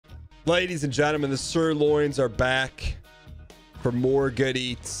Ladies and gentlemen, the sirloins are back for more good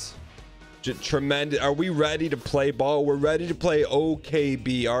eats. Tremendous. Are we ready to play ball? We're ready to play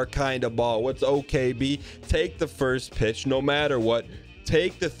OKB, our kind of ball. What's OKB? Take the first pitch, no matter what.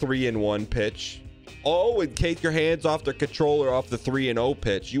 Take the 3-1 pitch. Oh, and take your hands off the controller off the 3-0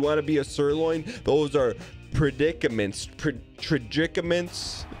 pitch. You want to be a sirloin? Those are predicaments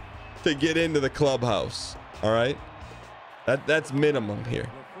to get into the clubhouse. All right, that's minimum here.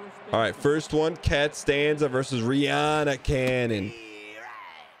 All right, first one, Cat Stanza versus Rihanna Cannon.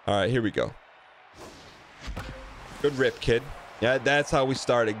 All right, here we go. Good rip, kid. Yeah, that's how we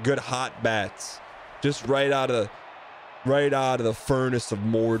started. Good hot bats, just right out of the furnace of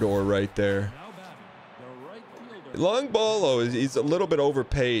Mordor, right there. Long ball, though, he's a little bit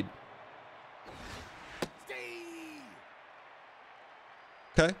overpaid.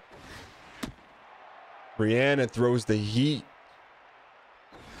 Okay. Rihanna throws the heat.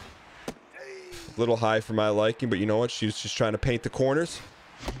 A little high for my liking, but you know what? She was just trying to paint the corners.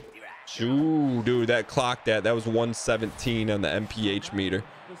 Ooh, dude, that clocked that. That was 117 on the MPH meter.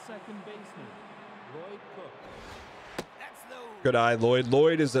 Good eye, Lloyd.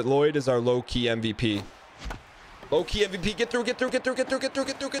 Lloyd is our low-key MVP. Low-key MVP. Get through.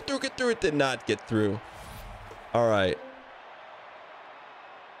 It did not get through. All right.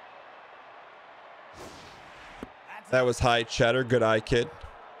 That was high cheddar. Good eye, kid.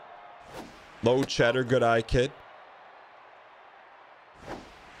 Low cheddar. Good eye, kid.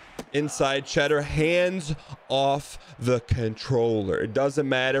 Inside cheddar. Hands off the controller. It doesn't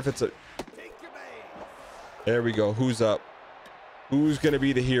matter if it's a... There we go. Who's up? Who's going to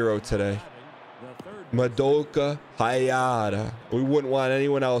be the hero today? Madoka Hayata. We wouldn't want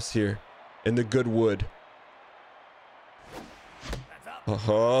anyone else here in the good wood.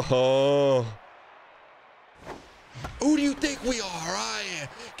 Oh. Who do you think we are? I am.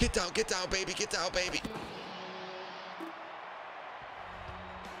 Get down, baby. Get down, baby.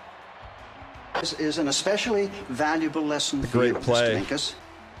 This is an especially valuable lesson for you, play. Mr. Minkus.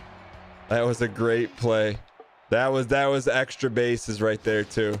 That was a great play. That was extra bases right there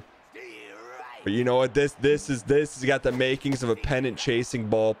too. But you know what? This has got the makings of a pennant chasing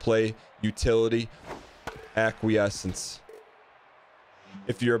ball play, utility, acquiescence.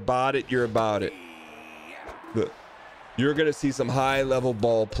 If you're about it, you're about it. Look, you're gonna see some high level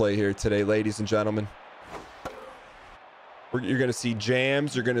ball play here today, ladies and gentlemen. You're gonna see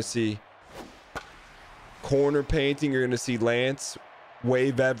jams. You're gonna see corner painting. You're gonna see Lance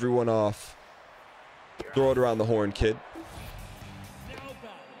wave everyone off. Throw it around the horn, kid.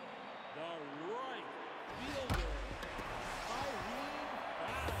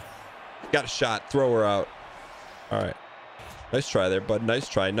 Got a shot. Throw her out. All right. Nice try there, bud. Nice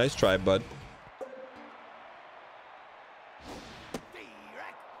try, bud.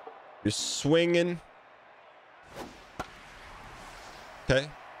 You're swinging. Okay.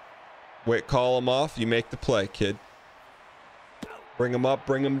 Wait, call him off. You make the play, kid. Bring him up,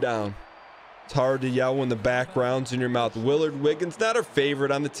 bring him down. It's hard to yell when the background's in your mouth. Willard Wiggins, not our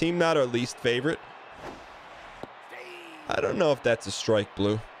favorite on the team, not our least favorite. I don't know if that's a strike,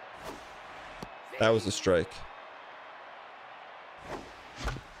 Blue. That was a strike.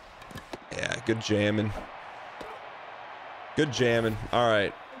 Yeah, good jamming. Good jamming. All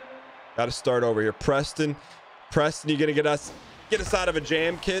right. Got to start over here. Preston, you gonna get us out of a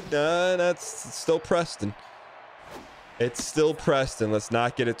jam, kid? That's still Preston. It's still Preston. Let's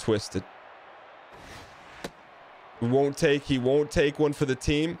not get it twisted. He won't take one for the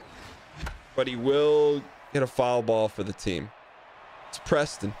team, but he will get a foul ball for the team. It's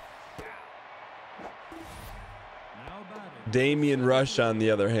Preston. Damian Rush, on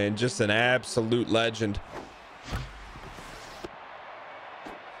the other hand, just an absolute legend.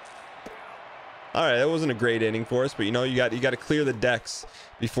 All right, that wasn't a great inning for us, but you know, you got to clear the decks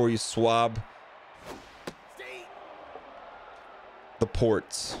before you swab the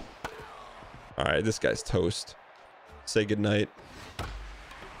ports. All right, this guy's toast. Say goodnight.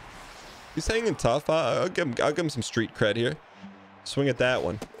 He's hanging tough. I'll give him some street cred here. Swing at that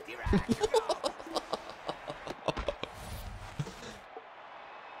one.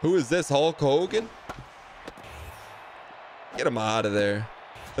 Who is this, Hulk Hogan? Get him out of there.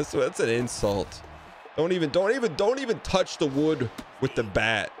 That's an insult. Don't even touch the wood with the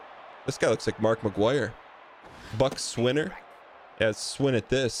bat. This guy looks like Mark McGuire. Buck Swinner. Yeah, swin at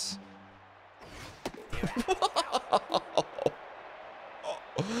this.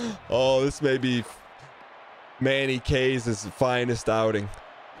 Oh, this may be Manny K's finest outing.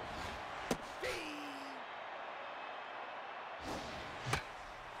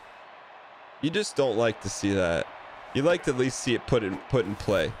 You just don't like to see that. You like to at least see it put in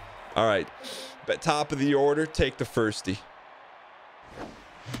play. All right. But top of the order, take the firstie.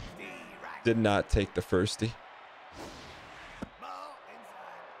 Did not take the firstie.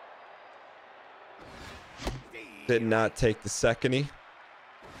 Did not take the secondie.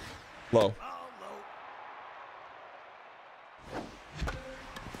 Low.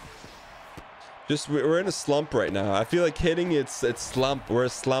 Just we're in a slump right now. I feel like hitting it's slump. We're a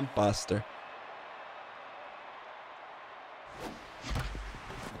slump buster.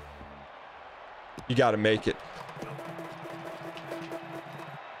 You got to make it.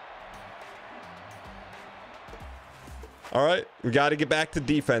 All right, we got to get back to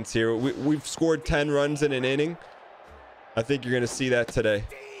defense here. We've scored 10 runs in an inning. I think you're going to see that today.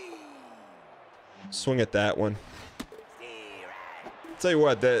 Swing at that one. Tell you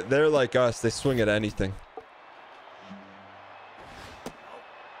what, they're like us. They swing at anything.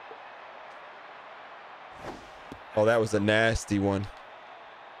 Oh, that was a nasty one.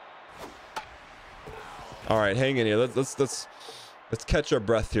 All right, hang in here. Let's catch our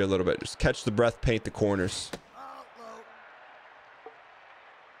breath here a little bit. Just catch the breath, paint the corners.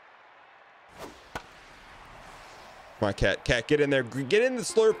 Come on, Cat. Cat, get in there. Get in the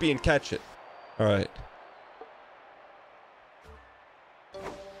Slurpee and catch it. All right.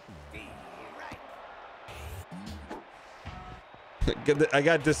 I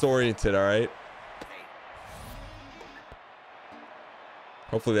got disoriented, all right?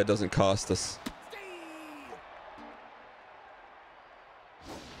 Hopefully that doesn't cost us.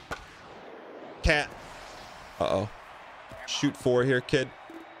 Cat. Uh-oh. Shoot 4 here, kid.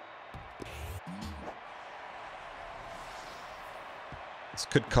 This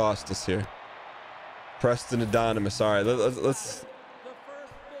could cost us here. Preston Anonymous. All right, let's.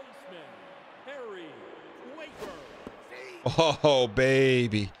 Oh,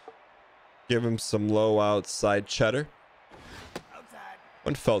 baby. Give him some low outside cheddar.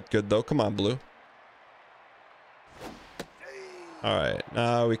 One felt good, though. Come on, Blue. All right,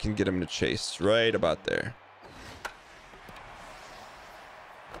 now we can get him to chase right about there.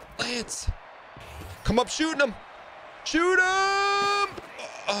 Lance. Come up shooting him. Shoot him.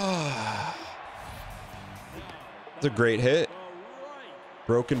 Oh. It's a great hit.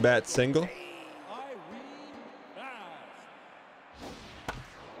 Broken bat single.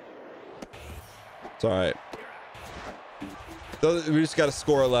 It's all right. We just got to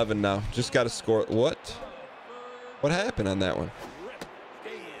score 11 now. Just got to score. What? What happened on that one?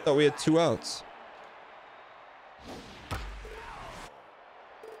 I thought we had 2 outs.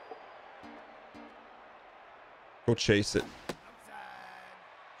 Go chase it.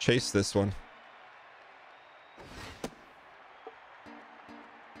 Chase this one.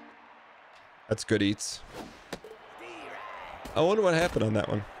 That's good eats. I wonder what happened on that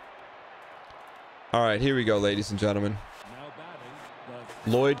one. All right, here we go, ladies and gentlemen.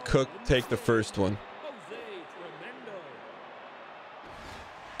 Lloyd Cook take the first one.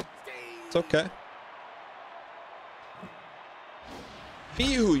 It's okay.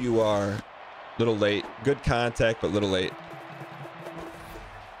 Be who you are. Little late. Good contact, but little late.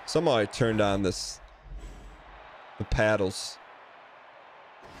 Somehow I turned on the paddles.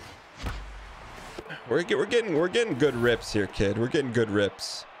 We're getting good rips here, kid. We're getting good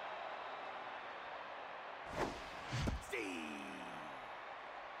rips.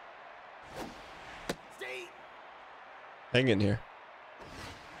 Hang in here.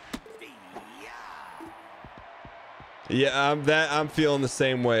 Yeah, I'm feeling the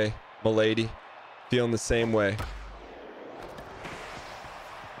same way, m'lady. Feeling the same way.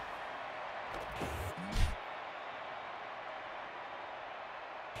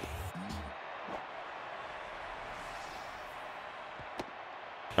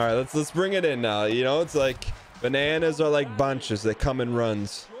 All right, let's bring it in now. You know, it's like bananas are like bunches. They come in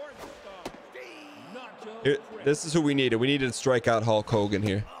runs. Here, this is who we needed. We needed to strike out Hulk Hogan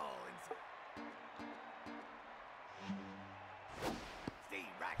here.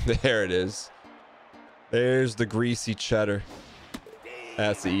 There it is. There's the greasy cheddar.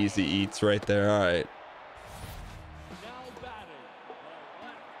 That's the easy eats right there. All right.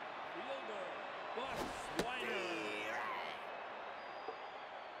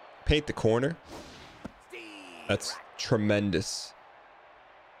 Paint the corner. That's tremendous.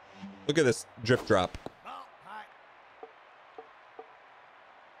 Look at this drip drop.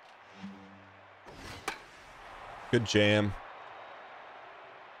 Good jam.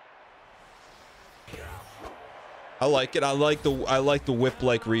 I like it. I like the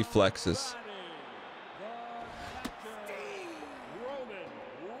whip-like reflexes.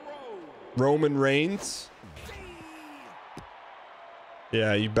 Roman Reigns.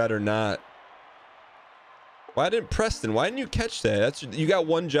 Yeah, you better not. Why didn't Preston? Why didn't you catch that? That's you got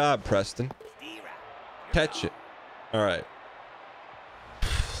one job, Preston. Catch it. All right.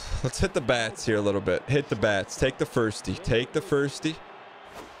 Let's hit the bats here a little bit. Hit the bats. Take the firstie. Take the firstie.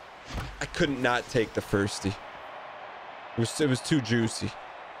 I couldn't not take the firstie. It was too juicy.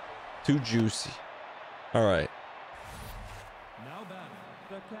 Too juicy. All right. Now back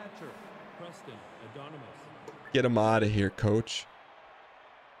the catcher, Preston Adonimus. Get him out of here, coach.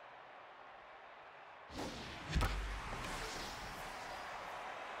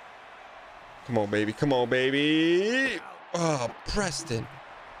 Come on, baby. Come on, baby. Oh, Preston.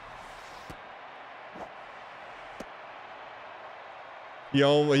 He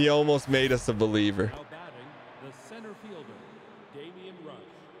almost made us a believer. Now batting, the center fielder, Damian Rush.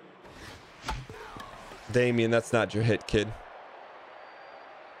 Damian, that's not your hit, kid.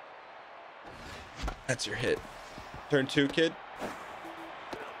 That's your hit. Turn 2, kid.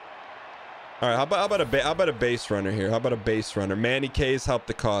 All right, how about a base runner here? How about a base runner? Manny K's helped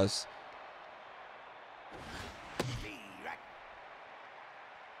the cause.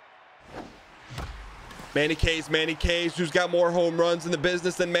 Manny K's. Who's got more home runs in the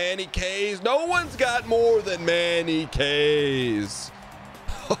business than Manny K's? No one's got more than Manny K's.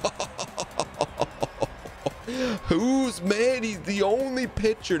 Who's Manny's the only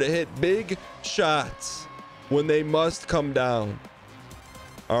pitcher to hit big shots when they must come down.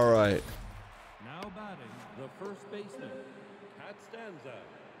 All right. Now batting, the first baseman, Cat Stanza.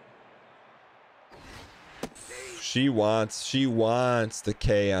 She wants the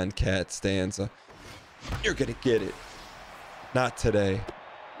K on Cat Stanza. You're gonna get it. Not today.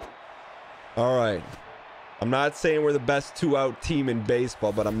 All right. I'm not saying we're the best 2-out team in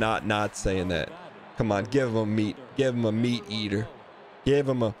baseball, but I'm not saying that. Come on, give him a meat. Give him a meat eater. Give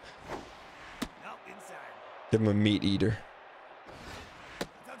him a meat eater.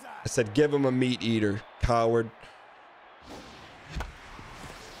 I said give him a meat eater, coward.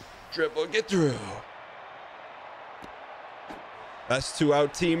 Dribble, get through. Best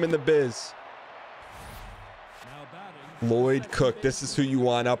 2-out team in the biz. Lloyd Cook, this is who you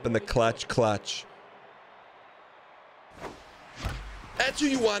want up in the clutch. That's who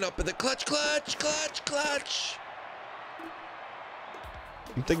you want up in the clutch.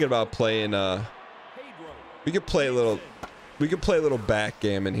 I'm thinking about playing we could play a little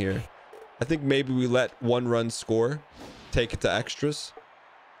backgammon here. I think maybe we let 1 run score, take it to extras.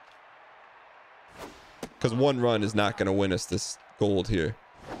 Because 1 run is not going to win us this gold here.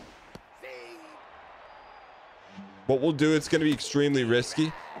 What we'll do, it's going to be extremely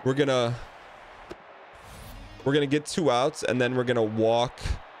risky. We're gonna get 2 outs, and then we're gonna walk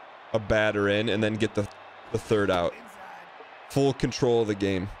a batter in, and then get the 3rd out. Full control of the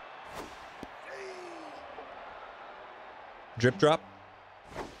game. Drip drop.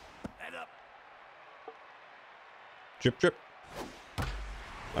 Drip drip.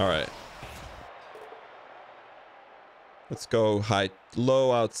 All right. Let's go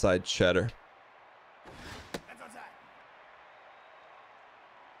low outside cheddar.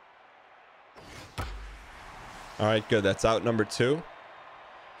 All right, good. That's out number 2.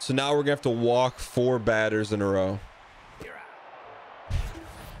 So now we're gonna have to walk 4 batters in a row.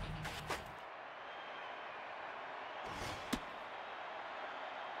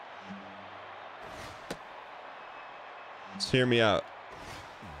 Just hear me out.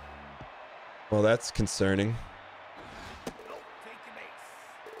 Well, that's concerning.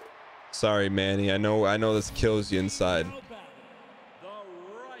 Sorry, Manny. I know this kills you inside.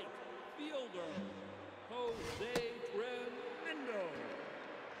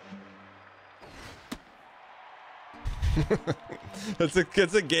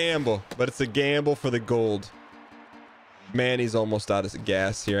 It's a gamble, but it's a gamble for the gold. Manny's almost out of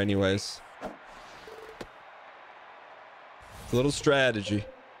gas here anyways. It's a little strategy.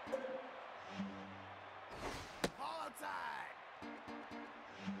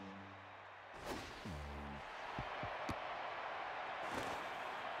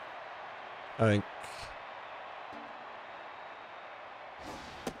 I think.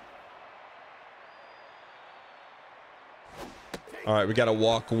 All right, we got to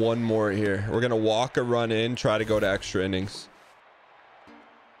walk 1 more here. We're going to walk a run in, try to go to extra innings.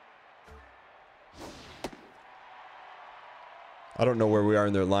 I don't know where we are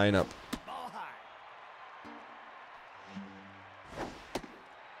in their lineup.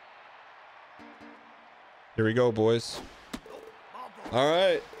 Here we go, boys. All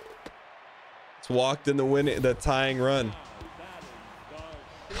right. It's walked in the tying run.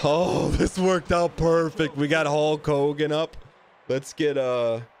 Oh, this worked out perfect. We got Hulk Hogan up. Let's get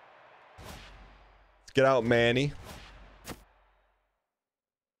out Manny.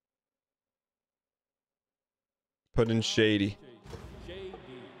 Put in Shady.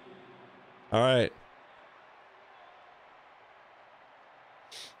 All right.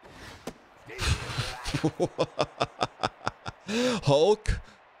 Hulk.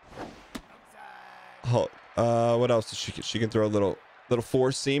 Hulk. What else? She can throw a little four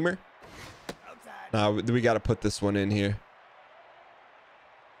seamer. Nah, we got to put this one in here.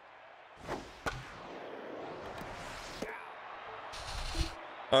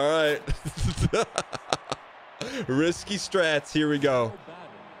 All right. Risky strats. Here we go.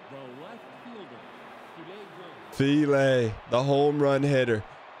 Filet, the home run hitter.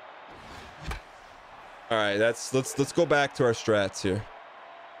 All right, let's go back to our strats here.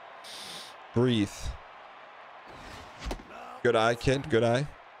 Breathe. Good eye, kid. Good eye.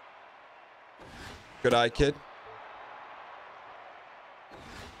 Good eye, kid.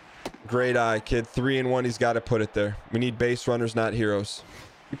 Great eye, kid. 3 and 1. He's got to put it there. We need base runners, not heroes.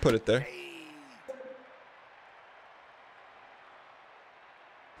 You put it there.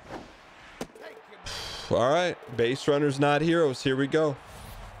 All right, base runners, not heroes. Here we go.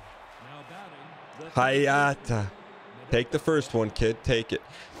 Hayata. Take the first one, kid. Take it.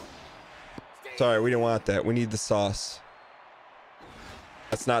 Sorry, we didn't want that. We need the sauce.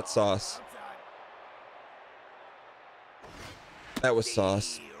 That's not sauce. That was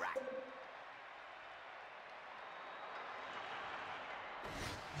sauce.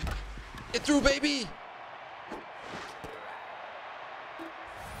 Get through, baby.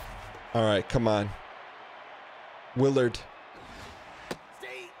 All right, come on. Willard.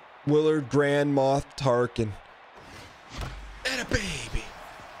 Grand Moff Tarkin. And a baby.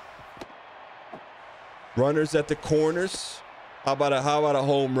 Runners at the corners. How about a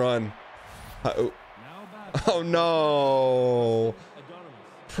home run? Oh no.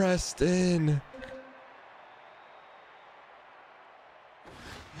 Preston.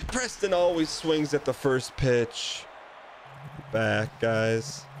 Preston always swings at the first pitch. Back,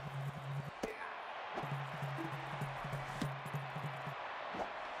 guys.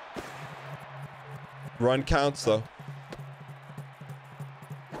 Run counts though.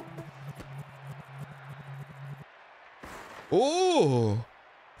 Ooh,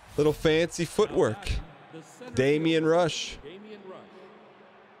 little fancy footwork. Damian Rush.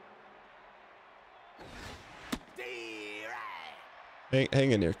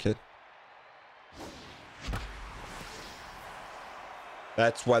 Hang in there, kid.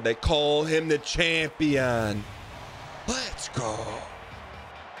 That's why they call him the champion. Let's go.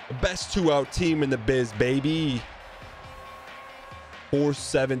 The best 2-out team in the biz, baby.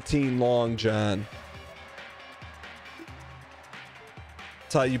 417 Long John.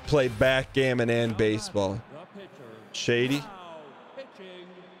 That's how you play backgammon and baseball. Shady.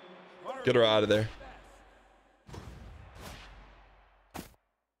 Get her out of there.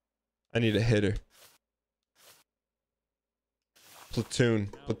 I need a hitter. Platoon.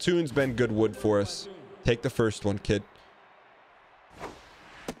 Platoon's been good wood for us. Take the first one, kid.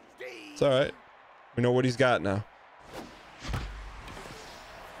 It's all right. We know what he's got now.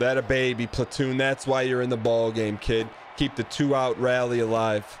 That a baby, Platoon. That's why you're in the ball game, kid. Keep the 2-out rally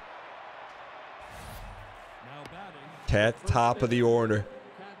alive. Cat, top of the order.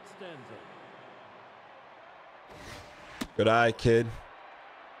 Good eye, kid.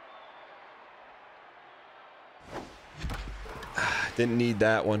 Didn't need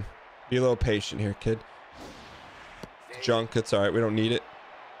that one. Be a little patient here, kid. Junk, it's all right. We don't need it.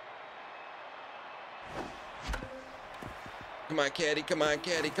 Come on, caddy. Come on,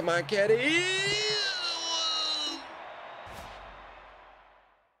 caddy. Come on, caddy.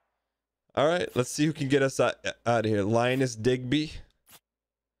 All right, let's see who can get us out of here. Linus Digby.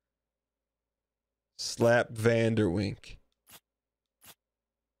 Slap Vanderwink.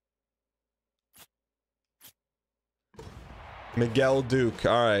 Miguel Duke.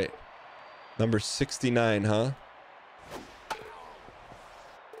 All right. Number 69, huh?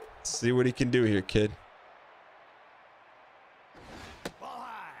 Let's see what he can do here, kid.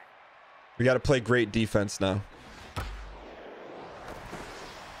 We got to play great defense now.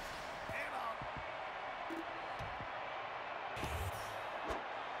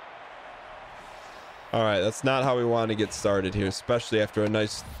 All right, that's not how we want to get started here, especially after a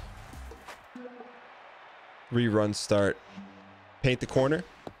nice 3-run start. Paint the corner.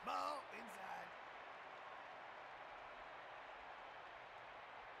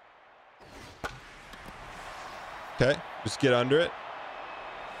 Okay, just get under it.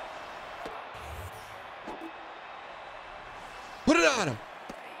 Put it on him.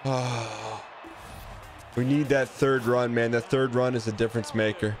 Oh, we need that 3rd run, man. The 3rd run is a difference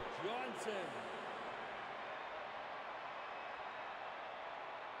maker.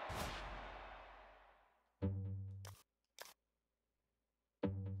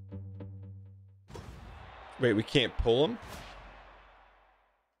 Wait, we can't pull him?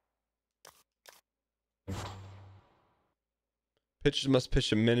 Pitchers must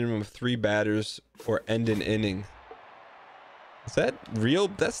pitch a minimum of 3 batters or end an inning. Is that real?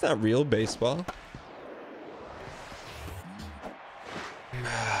 That's not real baseball.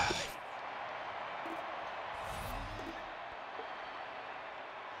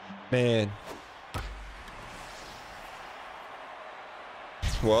 Man.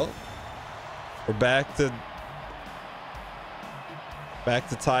 Well, we're back to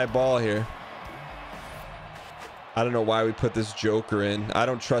tie ball here. I don't know why we put this Joker in. I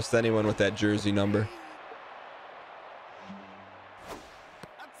don't trust anyone with that jersey number.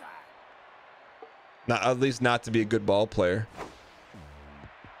 Not, at least not to be a good ball player.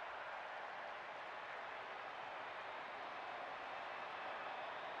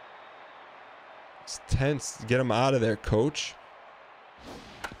 It's tense. Get him out of there, coach.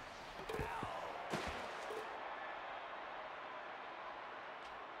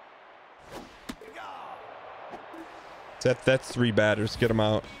 That's 3 batters. Get them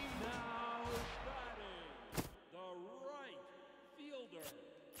out. Now batting, the right fielder,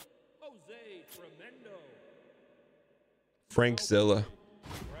 Jose Tremendo. Frank Zilla.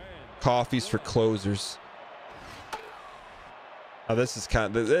 Coffees for closers. Oh, this is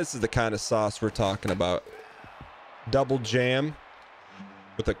the kind of sauce we're talking about. Double jam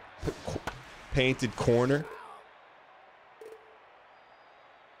with a painted corner.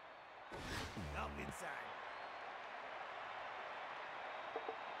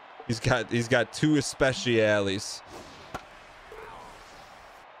 He's got 2 especiales.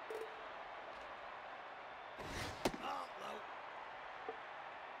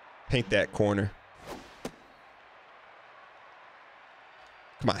 Paint that corner.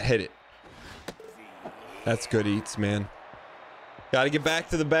 Come on, hit it. That's good eats, man. Got to get back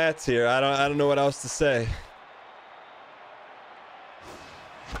to the bats here. I don't know what else to say.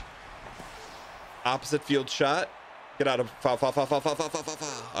 Opposite field shot. Get out of foul.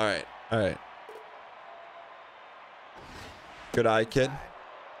 All right. Good eye, kid.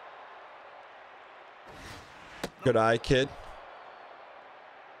 Good eye, kid.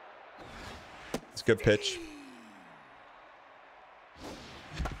 It's a good pitch.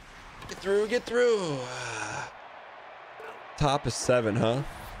 Get through. Top is 7, huh?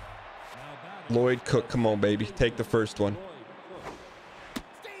 Lloyd Cook, come on, baby. Take the first one. A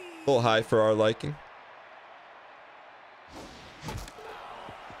little high for our liking.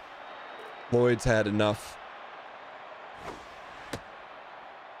 Lloyd's had enough.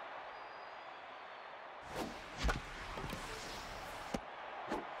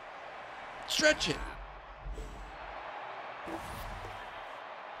 Stretch it.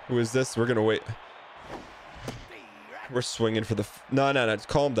 Who is this? We're gonna wait. We're swinging for the no.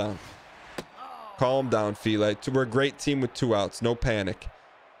 Calm down. Calm down, Feli. We're a great team with 2 outs. No panic.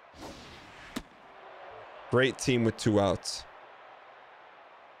 Great team with 2 outs.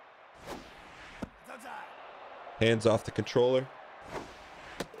 Hands off the controller.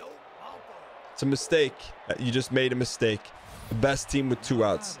 It's a mistake. You just made a mistake. The best team with 2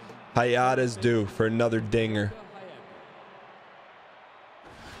 outs. Hayata's due for another dinger.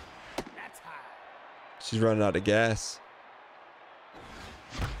 She's running out of gas.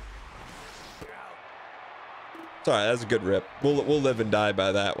 It's all right. That's a good rip. We'll live and die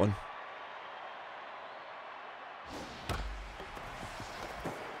by that one.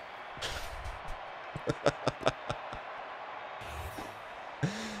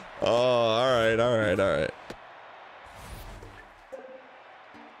 Oh, all right.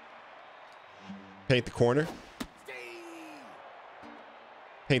 Paint the corner.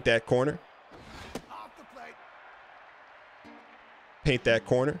 Paint that corner. Paint that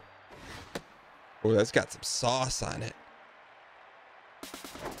corner. Oh, that's got some sauce on it.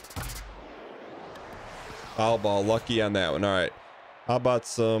 Foul ball, lucky on that one. All right. How about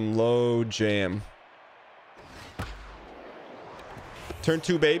some low jam? Turn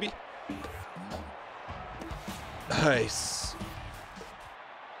 2, baby. Nice.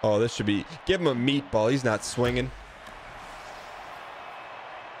 Oh, this should be... Give him a meatball. He's not swinging.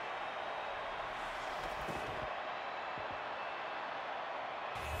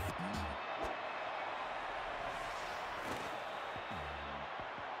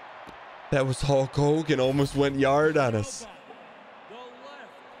 That was Hulk Hogan. Almost went yard on us. The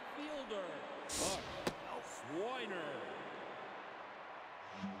left fielder, Swiner.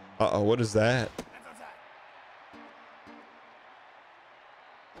 Uh-oh, what is that?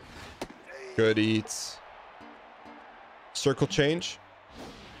 Good eats. Circle change.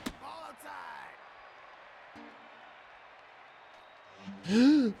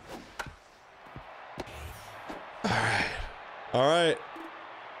 All right.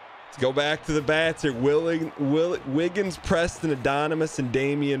 Let's go back to the bats here. Wiggins, Preston, Adonis, and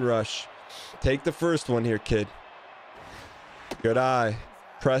Damian Rush. Take the first one here, kid. Good eye.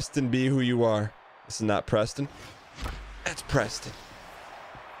 Preston, be who you are. This is not Preston. That's Preston.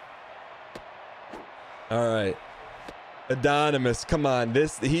 All right. Adonis, come on.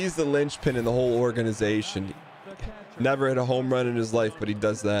 He's the linchpin in the whole organization. Never hit a home run in his life, but he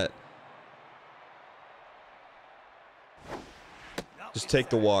does that. Just take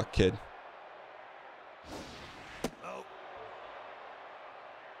the walk, kid.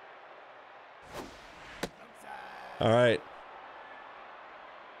 All right.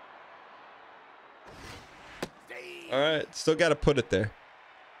 All right. Still got to put it there.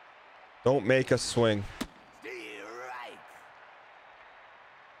 Don't make us swing.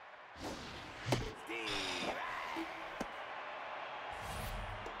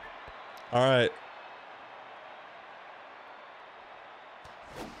 All right.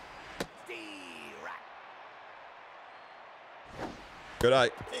 Good eye.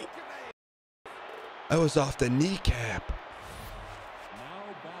 I was off the kneecap.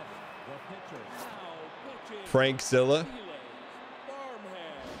 Frank Zilla.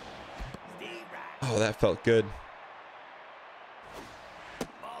 Oh, that felt good.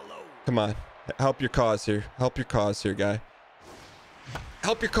 Come on. Help your cause here. Help your cause here, guy.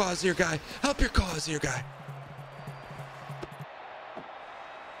 Help your cause here, guy. Help your cause here, guy.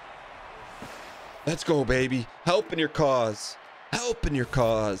 Let's go, baby. Helping your cause. Helping your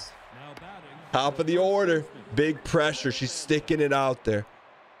cause. Top of the order. Big pressure. She's sticking it out there.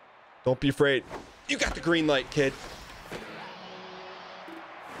 Don't be afraid. You got the green light, kid.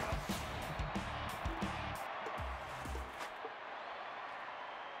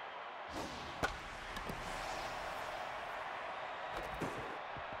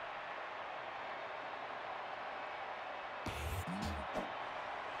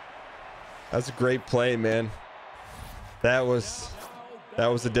 That's a great play, man. That was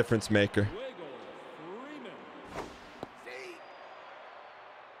a difference maker.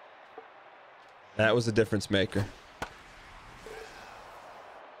 That was a difference maker.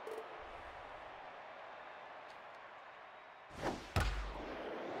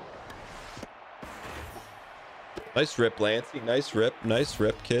 Nice rip, Lancey. Nice rip. Nice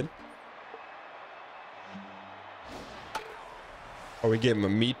rip, kid. Or we gave him a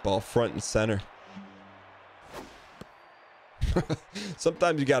meatball front and center.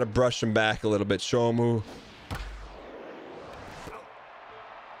 Sometimes you got to brush him back a little bit. Show him who.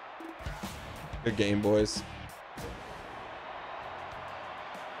 Good game, boys.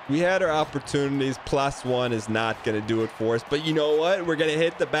 We had our opportunities. +1 is not going to do it for us. But you know what? We're going to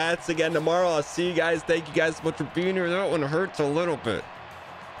hit the bats again tomorrow. I'll see you guys. Thank you guys so much for being here. That one hurts a little bit.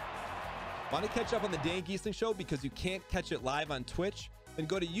 Want to catch up on the Dan Gheesling Show because you can't catch it live on Twitch? Then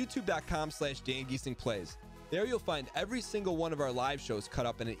go to youtube.com/Dan Gheesling Plays. There you'll find every single one of our live shows cut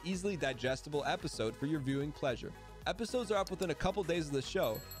up in an easily digestible episode for your viewing pleasure. Episodes are up within a couple days of the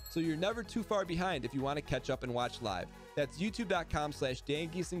show, so you're never too far behind if you want to catch up and watch live. That's youtube.com/Dan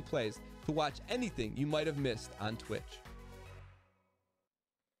Gheesling Plays to watch anything you might have missed on Twitch.